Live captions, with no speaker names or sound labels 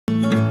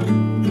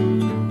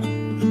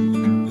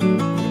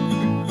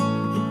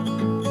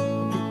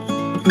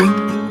I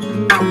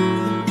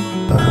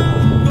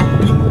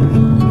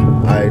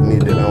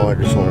need to know, I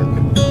just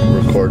want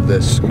to record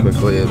this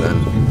quickly and then.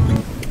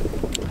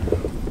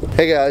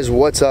 Hey guys,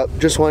 what's up?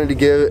 Just wanted to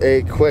give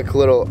a quick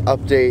little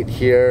update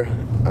here.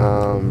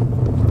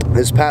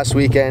 This past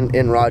weekend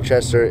in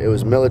Rochester, it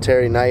was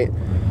military night,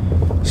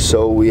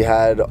 so we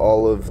had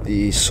all of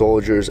the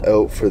soldiers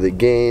out for the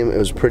game. It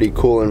was a pretty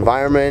cool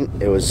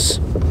environment. It was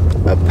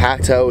a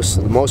packed house,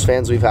 the most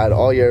fans we've had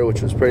all year,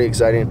 which was pretty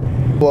exciting.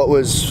 What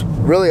was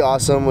really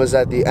awesome was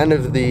at the end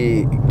of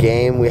the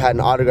game, we had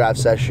an autograph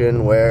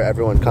session where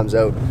everyone comes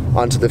out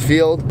onto the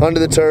field, onto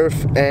the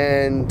turf,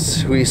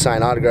 and we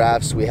sign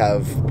autographs. We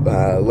have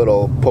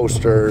little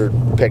poster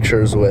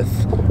pictures with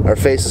our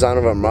faces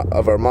on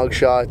of our mug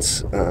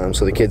shots,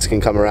 so the kids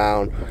can come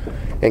around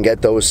and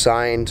get those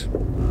signed.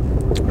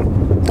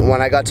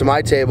 When I got to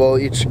my table,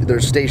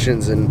 there's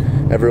stations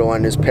and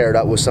everyone is paired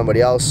up with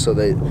somebody else, so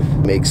that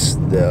makes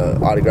the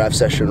autograph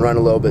session run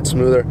a little bit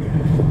smoother.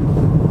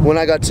 When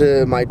I got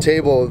to my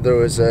table, there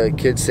was a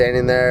kid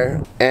standing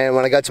there, and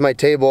when I got to my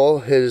table,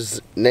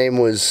 his name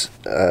was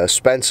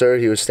Spencer.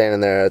 He was standing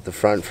there at the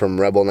front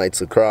from Rebel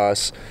Knights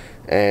Lacrosse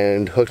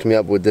and hooked me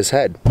up with this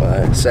head.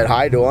 I said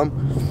hi to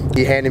him.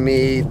 He handed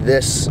me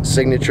this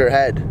signature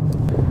head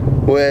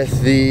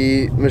with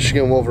the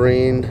Michigan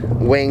Wolverine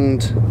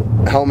winged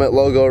helmet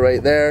logo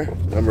right there,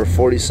 number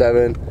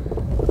 47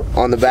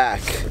 on the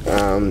back.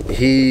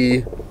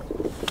 He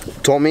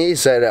told me, he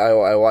said,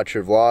 I watch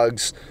your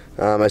vlogs.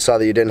 I saw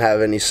that you didn't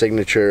have any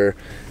signature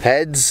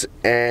heads,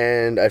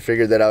 and I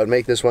figured that I would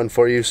make this one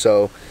for you,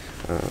 so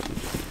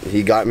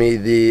he got me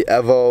the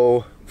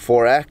Evo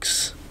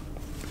 4X,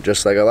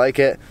 just like I like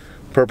it,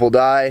 purple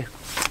dye.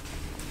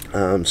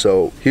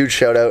 So huge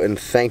shout out and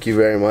thank you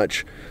very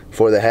much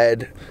for the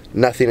head.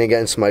 Nothing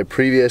against my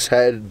previous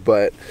head,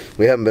 but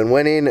we haven't been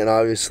winning and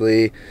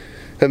obviously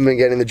haven't been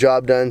getting the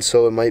job done,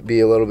 so it might be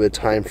a little bit of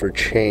time for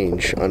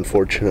change,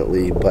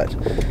 unfortunately. But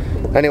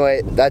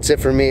anyway, that's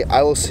it for me.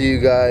 I will see you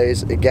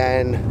guys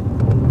again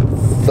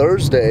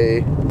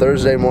Thursday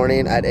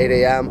morning at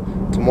 8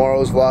 a.m.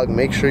 Tomorrow's vlog,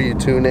 make sure you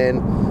tune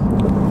in.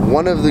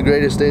 One of the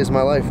greatest days of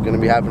my life going to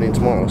be happening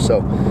tomorrow,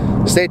 so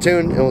stay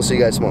tuned and we'll see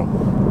you guys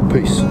tomorrow.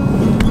 Peace.